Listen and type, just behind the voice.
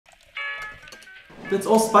That's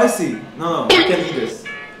all spicy. No, I can't eat this.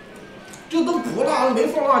 这都不辣，没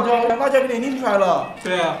放辣椒，辣椒给你拎出来了。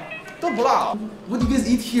对啊，都不辣。What do you guys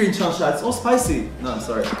eat here in Changsha? It's all spicy. No,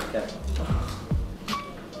 sorry. Yeah.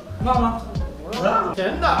 辣吗？不辣，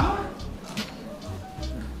甜的。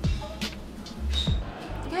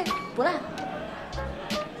你看，不辣。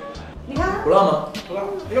你看。不辣吗？不辣。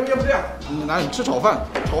要不这样？你吃炒饭，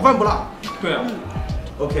炒饭不辣。对啊。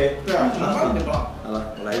OK。对啊，炒饭不辣。好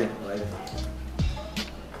了，我来一点，我来一点。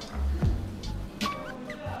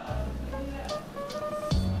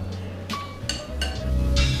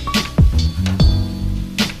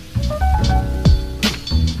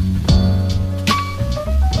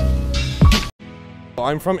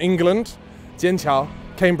 I'm from England, Jianqiao,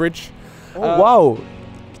 Cambridge. Wow,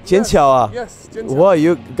 Jianqiao. Yes, Jianqiao. Wow,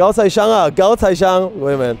 you 高材生啊，高材生.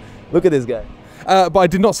 Wait a minute, look at this guy. But I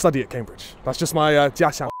did not study at Cambridge. That's just my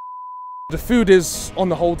jiaxiang. The food is, on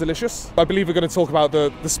the whole, delicious. I believe we're going to talk about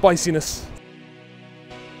the spiciness.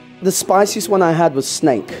 The spiciest one I had was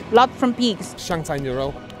snake. Blood from pigs. Shanghai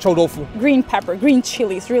Nurel, chou doufu. Green pepper, green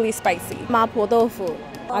chilies, really spicy. Mapo tofu.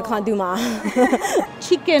 I can't do ma.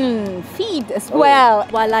 Chicken feet as well.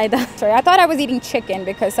 Sorry, I thought I was eating chicken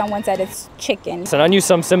because someone said it's chicken. So I knew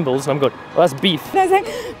some symbols and I'm going, well, that's beef. And I was like,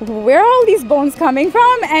 where are all these bones coming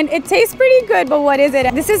from? And it tastes pretty good, but what is it?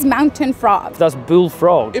 This is mountain frog. That's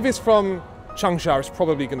bullfrog. If it's from Changsha, it's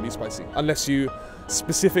probably going to be spicy, unless you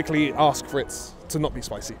specifically ask for it to not be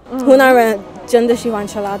spicy. 湖南人真的喜欢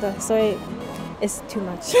吃辣的，所以 it's too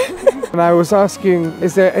much. And I was asking,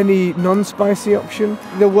 is there any non-spicy option?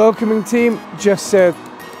 The welcoming team just said,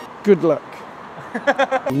 good luck.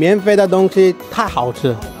 免费的东西太好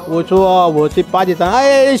吃，我说我去巴基斯坦，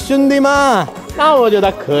哎，兄弟们，那我觉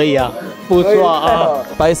得可以啊，不错啊。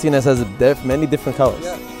Spiciness has many different colors.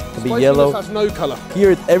 Yeah. It can be yellow. Has no colour.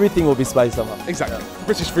 Here, everything will be spicy somehow. Exactly.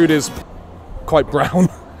 British food is quite brown.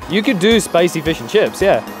 You could do spicy fish and chips,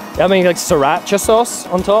 yeah. I mean, like sriracha sauce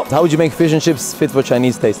on top. How would you make fish and chips fit for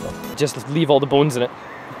Chinese taste though? Just leave all the bones in it.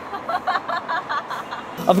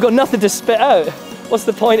 I've got nothing to spit out. What's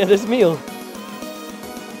the point of this meal?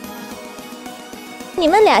 你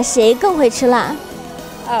们俩谁更会吃辣？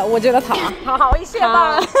我觉得他好一些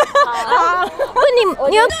吧。问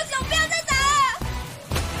你要。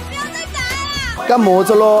 干么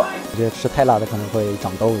子咯？我觉得吃太辣的可能会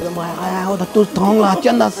长痘子。哎呀，我的肚子痛了，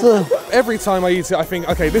真的是。Every time I eat it, I think,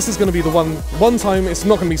 okay, this is going to be the one. One time it's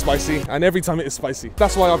not going to be spicy, and every time it is spicy.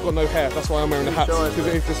 That's why I've got no hair. That's why I'm wearing a hat. Because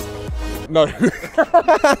it's just no.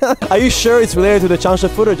 Are you sure it's related to the Changsha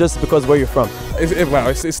food or just because where you're from?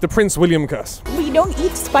 It's the Prince William curse. We don't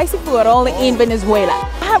eat spicy food at all in Venezuela.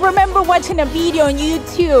 I remember watching a video on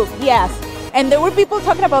YouTube, yes, and there were people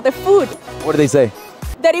talking about the food. What did they say?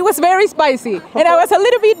 That it was very spicy, and I was a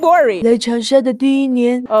little bit worried. 来长沙的第一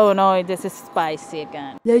年 Oh no, this is spicy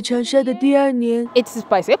again. 来长沙的第二年 It's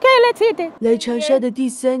spicy. Okay, let's eat it. 来长沙的第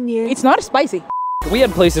三年 It's not spicy. We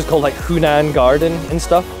had places called like Hunan Garden and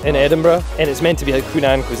stuff in Edinburgh, and it's meant to be like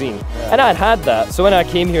Hunan cuisine. And I'd had that, so when I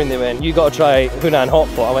came here and they went, you got to try Hunan hot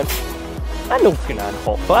pot, I went, I know Hunan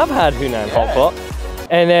hot pot, I've had Hunan hot pot.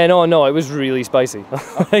 And then, oh no, it was really spicy.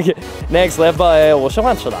 Like, next level, 我喜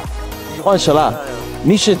欢吃辣。喜欢吃辣。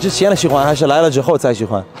你是之前喜欢还是来了之后才喜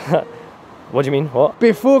欢？ What do you mean? What?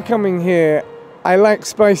 Before coming here, I like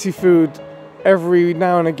spicy food every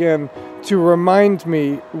now and again to remind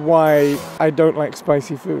me why I don't like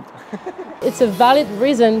spicy food. It's a valid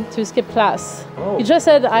reason to skip class. You just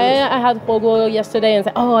said I had 火锅 yesterday and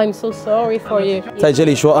said, oh, I'm so sorry for you. 在这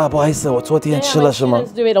里说啊，不好意思，我昨天吃了什么？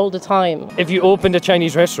 Students do it all the time. If you opened a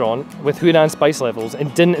Chinese restaurant with Hunan spice levels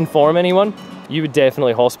and didn't inform anyone, you would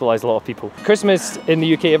definitely hospitalize a lot of people. Christmas in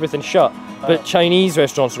the UK, everything's shut, but Chinese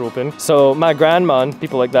restaurants are open. So my grandma and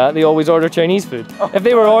people like that, they always order Chinese food. If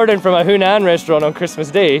they were ordering from a Hunan restaurant on Christmas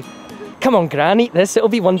Day, come on, Gran, eat this, it'll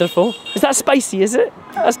be wonderful. Is that spicy, is it?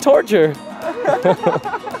 That's torture.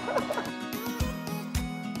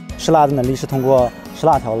 吃辣的能力是通过吃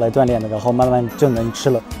辣条来锻炼的，然后慢慢就能吃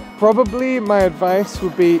了。 Probably my advice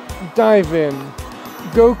would be dive in,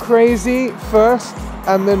 go crazy first,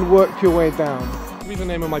 and then work your way down. Be the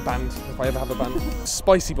name of my band if I ever have a band.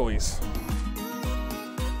 Spicy Boys.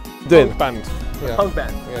 Good. Punk band. Yeah. Punk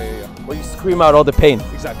band. Yeah. Where you scream out all the pain.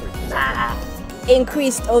 Exactly.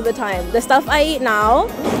 Increased over time. The stuff I eat now,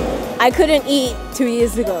 I couldn't eat 2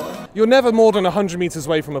 years ago. You're never more than 100 meters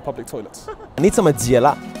away from a public toilet. 你怎么解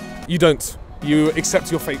辣？ You don't. You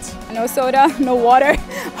accept your fate. No soda, no water,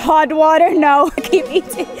 hot water, no. Keep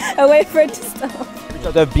eating. I wait for it to stop. You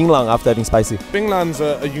try to have Binglang after having spicy. Binglan's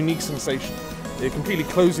a unique sensation. It completely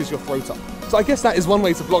closes your throat up. So I guess that is one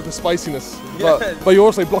way to block the spiciness. But you're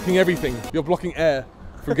also blocking everything. You're blocking air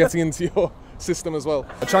from getting into your system as well.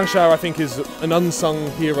 Changsha, I think, is an unsung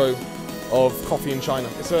hero of coffee in China.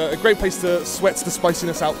 It's a great place to sweat the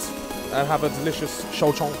spiciness out and have a delicious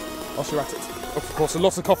shouchong whilst you're at it. Of course,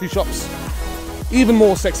 lots of coffee shops, even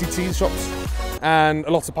more sexy tea shops, and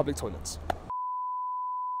lots of public toilets.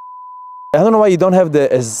 I don't know why you don't have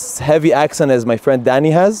as heavy accent as my friend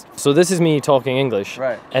Danny has. So this is me talking English.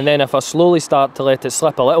 Right. And then if I slowly start to let it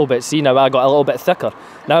slip a little bit, see now I got a little bit thicker.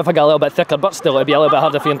 Now if I get a little bit thicker but still it'd be a little bit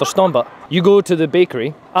harder for you to understand. But you go to the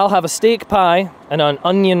bakery, I'll have a steak pie and an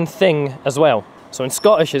onion thing as well. So in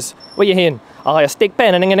Scottish is, what are you hearing? I'll have a steak pie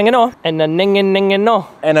and a ning-a-ning-a-no and a ning-a-ning-a-no.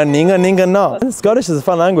 And a ning-a-ning-a-no. Scottish is a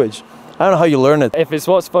fun language. I don't know how you learn it. If it's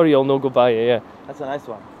what's for you, I'll no go buy it, yeah. That's a nice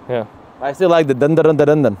one. Yeah. I still like the dun dun dun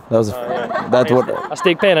dun dun. That was that word. A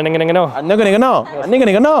steak pie and a ning-a-ning-a-no. A ning-a-ning-a-no. A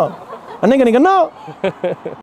ning-a-ning-a-no. A ning-a-ning-a-no.